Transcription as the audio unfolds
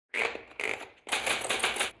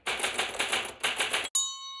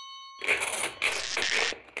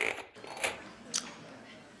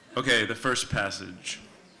Okay, the first passage.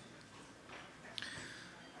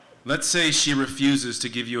 Let's say she refuses to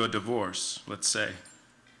give you a divorce, let's say.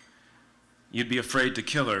 You'd be afraid to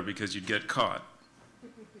kill her because you'd get caught.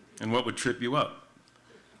 And what would trip you up?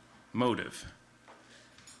 Motive.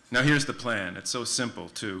 Now here's the plan. It's so simple,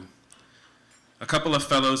 too. A couple of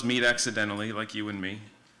fellows meet accidentally, like you and me.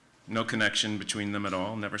 No connection between them at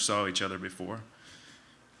all, never saw each other before.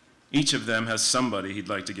 Each of them has somebody he'd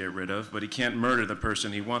like to get rid of, but he can't murder the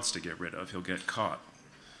person he wants to get rid of. He'll get caught.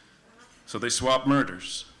 So they swap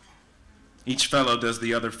murders. Each fellow does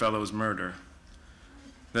the other fellow's murder.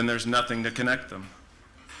 Then there's nothing to connect them.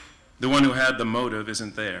 The one who had the motive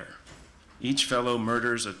isn't there. Each fellow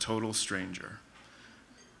murders a total stranger.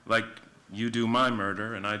 Like you do my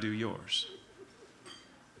murder and I do yours.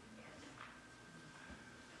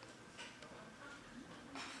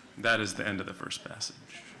 That is the end of the first passage.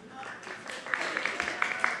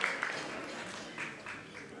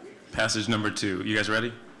 Passage number 2. You guys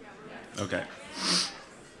ready? Okay.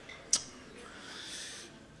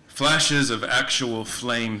 Flashes of actual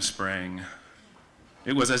flame sprang.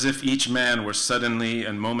 It was as if each man were suddenly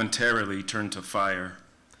and momentarily turned to fire.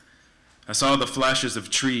 I saw the flashes of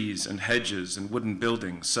trees and hedges and wooden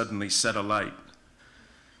buildings suddenly set alight.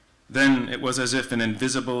 Then it was as if an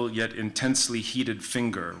invisible yet intensely heated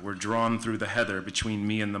finger were drawn through the heather between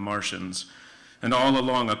me and the Martians, and all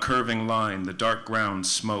along a curving line the dark ground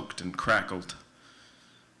smoked and crackled.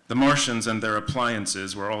 The Martians and their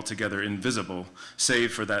appliances were altogether invisible,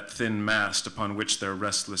 save for that thin mast upon which their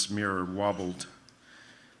restless mirror wobbled.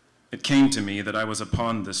 It came to me that I was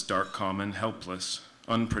upon this dark common, helpless,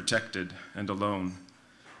 unprotected, and alone.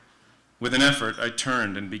 With an effort, I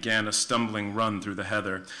turned and began a stumbling run through the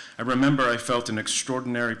heather. I remember I felt an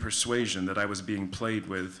extraordinary persuasion that I was being played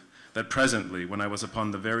with, that presently, when I was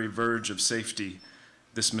upon the very verge of safety,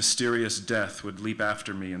 this mysterious death would leap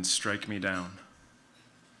after me and strike me down.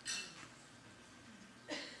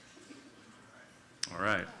 All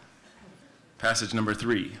right. Passage number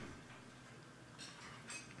 3.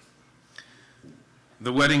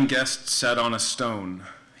 The wedding guest sat on a stone,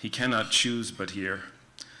 he cannot choose but hear,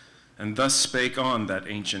 and thus spake on that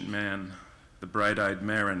ancient man, the bright-eyed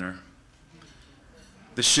mariner.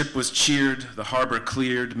 The ship was cheered, the harbor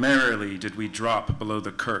cleared, merrily did we drop below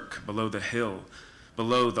the kirk, below the hill,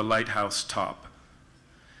 below the lighthouse top.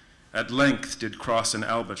 At length did cross an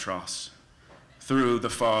albatross, through the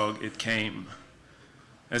fog it came.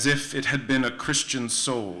 As if it had been a Christian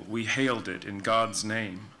soul, we hailed it in God's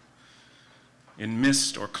name. In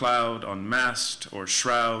mist or cloud, on mast or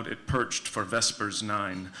shroud, it perched for vespers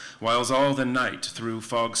 9, whiles all the night through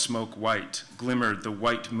fog smoke white glimmered the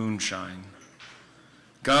white moonshine.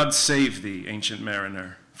 God save thee, ancient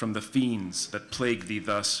mariner, from the fiends that plague thee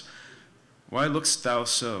thus. Why look'st thou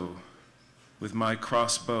so? With my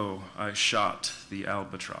crossbow I shot the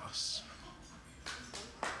albatross.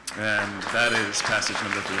 And that is passage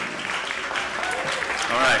number 3.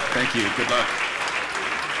 All right, thank you. Good luck.